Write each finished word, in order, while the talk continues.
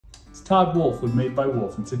It's Todd Wolf with Made by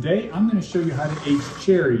Wolf, and today I'm going to show you how to age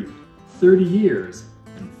cherry 30 years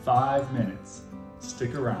in 5 minutes.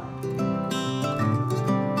 Stick around.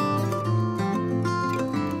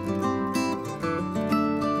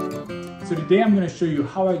 So today I'm going to show you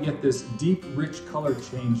how I get this deep, rich color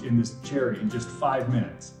change in this cherry in just 5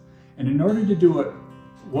 minutes. And in order to do it,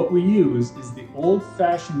 what we use is the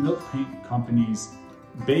old-fashioned milk paint company's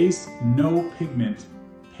base no pigment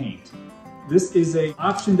paint. This is an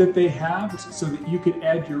option that they have so that you could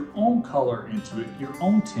add your own color into it, your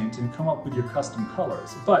own tint, and come up with your custom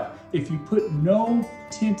colors. But if you put no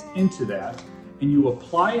tint into that and you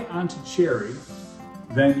apply it onto cherry,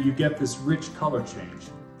 then you get this rich color change.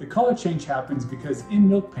 The color change happens because in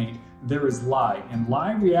milk paint there is lye, and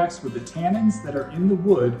lye reacts with the tannins that are in the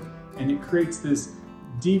wood, and it creates this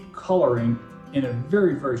deep coloring in a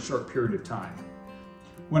very, very short period of time.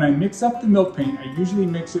 When I mix up the milk paint, I usually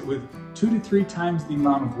mix it with 2 to 3 times the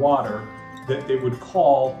amount of water that they would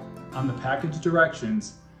call on the package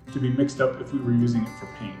directions to be mixed up if we were using it for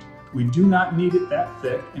paint. We do not need it that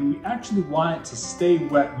thick, and we actually want it to stay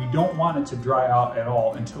wet. We don't want it to dry out at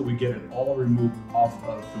all until we get it all removed off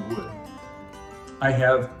of the wood. I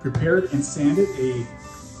have prepared and sanded a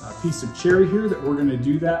piece of cherry here that we're going to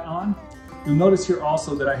do that on. You'll notice here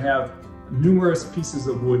also that I have numerous pieces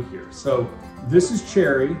of wood here. So this is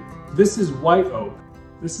cherry, this is white oak.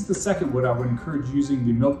 This is the second wood I would encourage using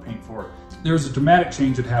the milk paint for. There's a dramatic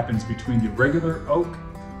change that happens between the regular oak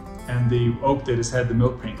and the oak that has had the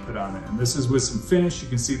milk paint put on it. And this is with some finish. You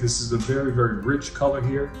can see this is a very, very rich color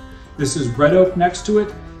here. This is red oak next to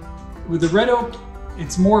it. With the red oak,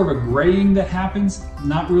 it's more of a graying that happens.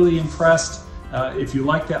 Not really impressed. If you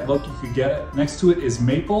like that look, you could get it. Next to it is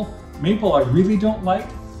maple. Maple I really don't like.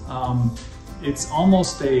 It's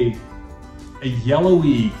almost a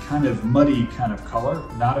yellowy, kind of muddy kind of color.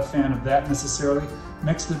 Not a fan of that necessarily.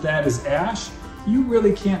 Next to that is ash. You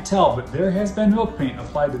really can't tell, but there has been milk paint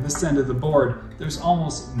applied to this end of the board. There's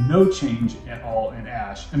almost no change at all in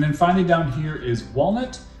ash. And then finally down here is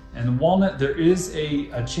walnut. And the walnut, there is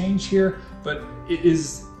a change here, but it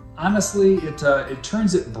is, honestly, it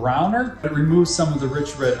turns it browner. It removes some of the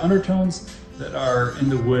rich red undertones that are in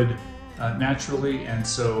the wood naturally, and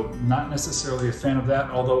so not necessarily a fan of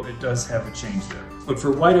that, although it does have a change there. But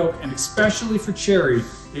for white oak, and especially for cherry,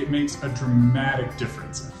 it makes a dramatic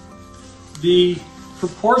difference. The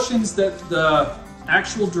proportions that the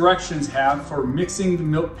actual directions have for mixing the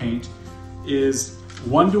milk paint is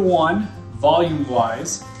 1:1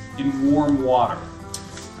 volume-wise in warm water.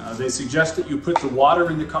 They suggest that you put the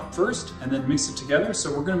water in the cup first and then mix it together,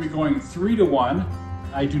 so we're going to be going 3:1.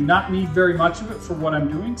 I do not need very much of it for what I'm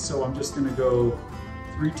doing, so I'm just going to go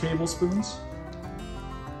 3 tablespoons.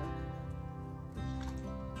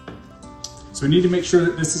 So we need to make sure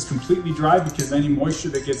that this is completely dry, because any moisture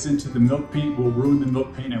that gets into the milk paint will ruin the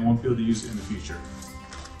milk paint and I won't be able to use it in the future.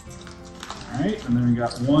 All right, and then we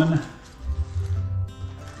got 1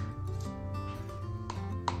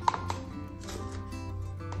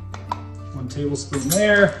 tablespoon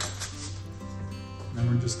there. And then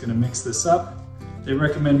we're just going to mix this up. They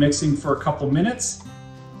recommend mixing for a couple minutes.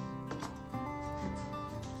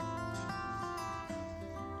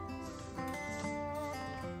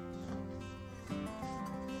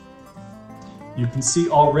 You can see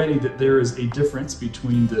already that there is a difference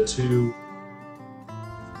between the two.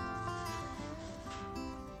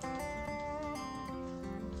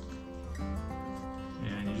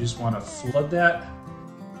 And you just want to flood that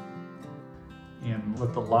and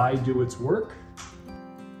let the lye do its work.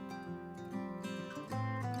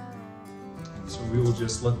 So we will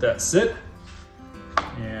just let that sit,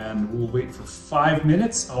 and we'll wait for 5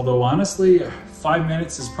 minutes, although honestly 5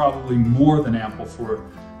 minutes is probably more than ample for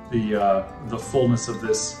the fullness of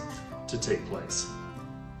this to take place.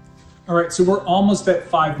 All right, so we're almost at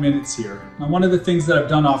 5 minutes here. Now, one of the things that I've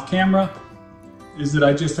done off camera is that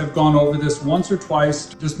I just have gone over this once or twice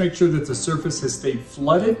to just make sure that the surface has stayed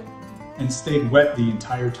flooded and stayed wet the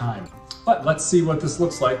entire time. But let's see what this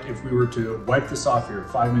looks like if we were to wipe this off here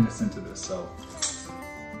 5 minutes into this. So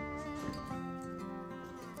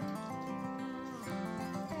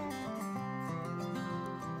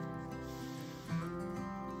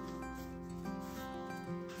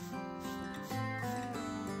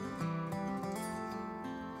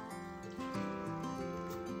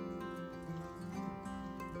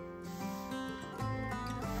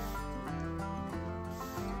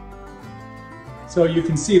you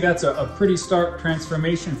can see that's a pretty stark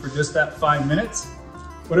transformation for just that 5 minutes.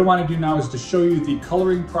 What I want to do now is to show you the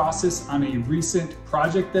coloring process on a recent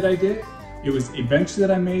project that I did. It was a bench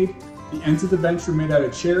that I made. The ends of the bench were made out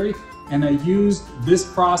of cherry. And I used this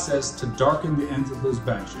process to darken the ends of those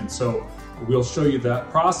bench. And so we'll show you that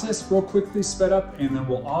process real quickly sped up, and then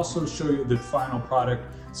we'll also show you the final product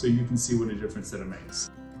so you can see what a difference that it makes.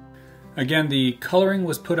 Again, the coloring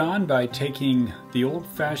was put on by taking the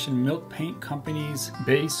old-fashioned Milk Paint Company's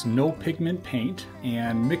base no pigment paint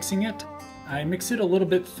and mixing it. I mix it a little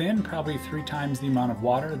bit thin, probably 3 times the amount of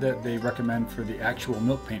water that they recommend for the actual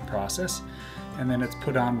milk paint process, and then it's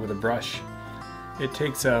put on with a brush. It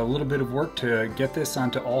takes a little bit of work to get this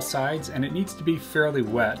onto all sides, and it needs to be fairly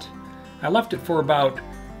wet. I left it for about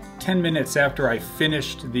 10 minutes after I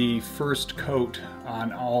finished the first coat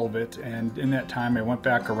on all of it, and in that time I went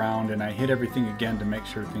back around and I hit everything again to make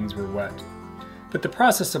sure things were wet. But the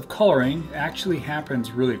process of coloring actually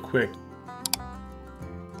happens really quick.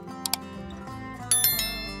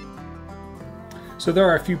 So there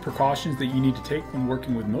are a few precautions that you need to take when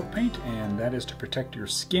working with milk paint, and that is to protect your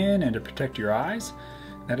skin and to protect your eyes.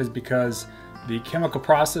 That is because the chemical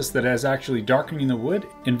process that is actually darkening the wood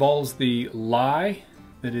involves the lye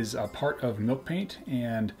that is a part of milk paint,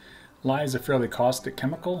 and lye is a fairly caustic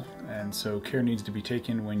chemical, and so care needs to be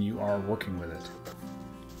taken when you are working with it.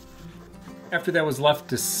 After that was left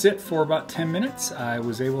to sit for about 10 minutes, I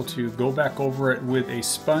was able to go back over it with a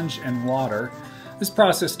sponge and water. This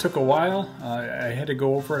process took a while. I had to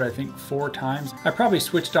go over it, I think, 4 times. I probably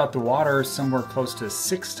switched out the water somewhere close to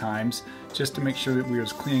 6 times just to make sure that we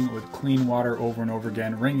was cleaning it with clean water over and over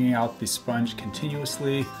again, wringing out the sponge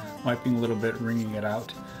continuously, wiping a little bit, wringing it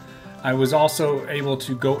out. I was also able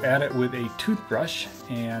to go at it with a toothbrush,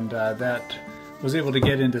 and that was able to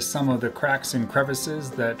get into some of the cracks and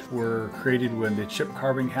crevices that were created when the chip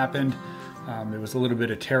carving happened. There was a little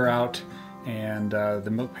bit of tear out, and the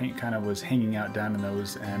milk paint kind of was hanging out down in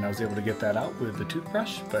those, and I was able to get that out with the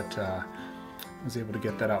toothbrush, but I was able to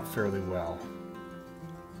get that out fairly well.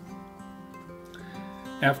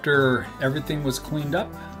 After everything was cleaned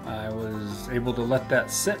up, I was able to let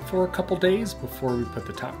that sit for a couple days before we put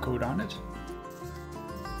the top coat on it.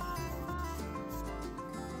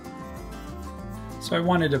 So I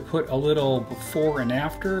wanted to put a little before and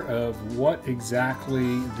after of what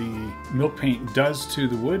exactly the milk paint does to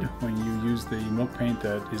the wood when you use the milk paint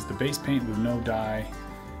that is the base paint with no dye.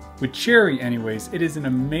 With cherry anyways, it is an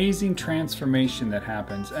amazing transformation that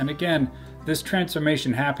happens. And again, this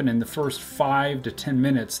transformation happened in the first 5 to 10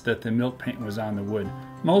 minutes that the milk paint was on the wood.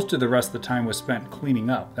 Most of the rest of the time was spent cleaning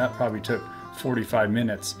up. That probably took 45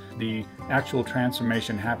 minutes. The actual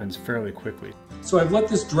transformation happens fairly quickly. So I've let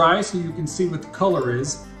this dry so you can see what the color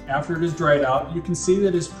is. After it is dried out, you can see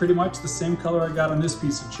that it's pretty much the same color I got on this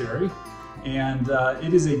piece of cherry. And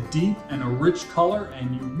it is a deep and a rich color,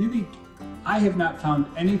 and I have not found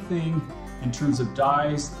anything in terms of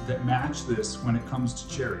dyes that match this when it comes to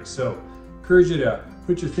cherry. So encourage you to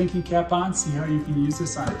put your thinking cap on, see how you can use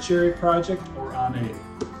this on a cherry project or on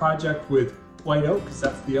a project with white oak, because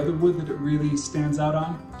that's the other wood that it really stands out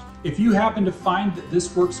on. If you happen to find that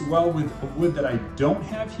this works well with a wood that I don't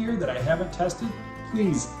have here, that I haven't tested,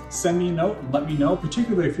 please send me a note and let me know,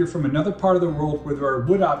 particularly if you're from another part of the world where there are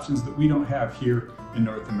wood options that we don't have here in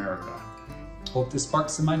North America. Hope this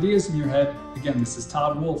sparks some ideas in your head. Again, this is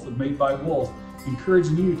Todd Wolf with Made by Wolf,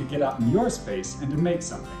 encouraging you to get out in your space and to make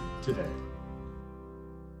something today.